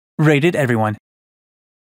Rated everyone.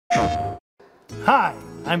 Hi,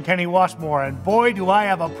 I'm Kenny Washmore, and boy do I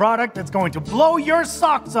have a product that's going to blow your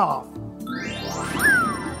socks off.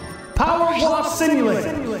 PowerWash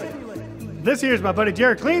Simulator. This here's my buddy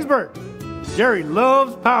Jerry Cleansburg. Jerry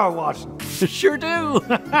loves power washing. Sure do.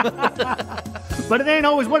 But it ain't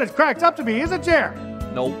always what it's cracked up to be, is it, Jerry?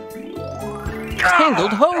 Nope.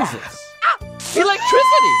 Tangled hoses.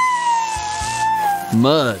 Electricity.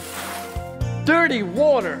 Mud. Dirty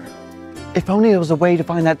water. If only there was a way to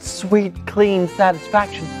find that sweet, clean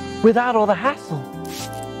satisfaction without all the hassle.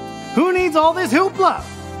 Who needs all this hoopla?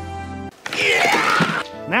 Yeah!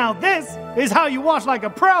 Now this is how you wash like a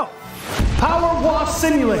pro. PowerWash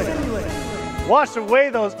Simulator. Wash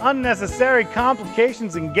away those unnecessary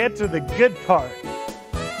complications and get to the good part.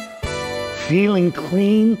 Feeling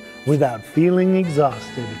clean without feeling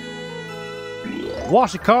exhausted.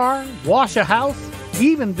 Wash a car, wash a house,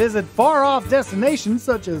 even visit far-off destinations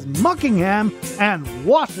such as Muckingham and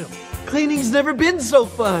Washville. Cleaning's never been so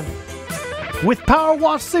fun. With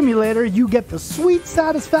PowerWash Simulator, you get the sweet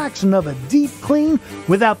satisfaction of a deep clean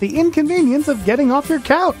without the inconvenience of getting off your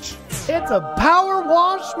couch. It's a power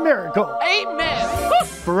wash miracle. Amen.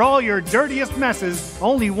 For all your dirtiest messes,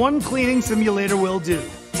 only one cleaning simulator will do.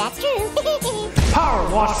 That's true. Power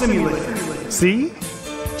Wash Simulator. See?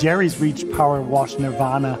 Jerry's reached Power Wash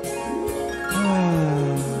Nirvana.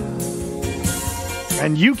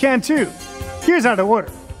 And you can too. Here's how to order.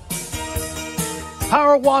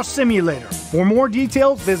 Power Wash Simulator. For more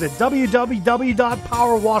details, visit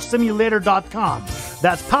www.powerwashsimulator.com.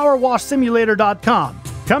 That's powerwashsimulator.com.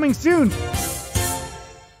 Coming soon.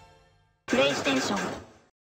 PlayStation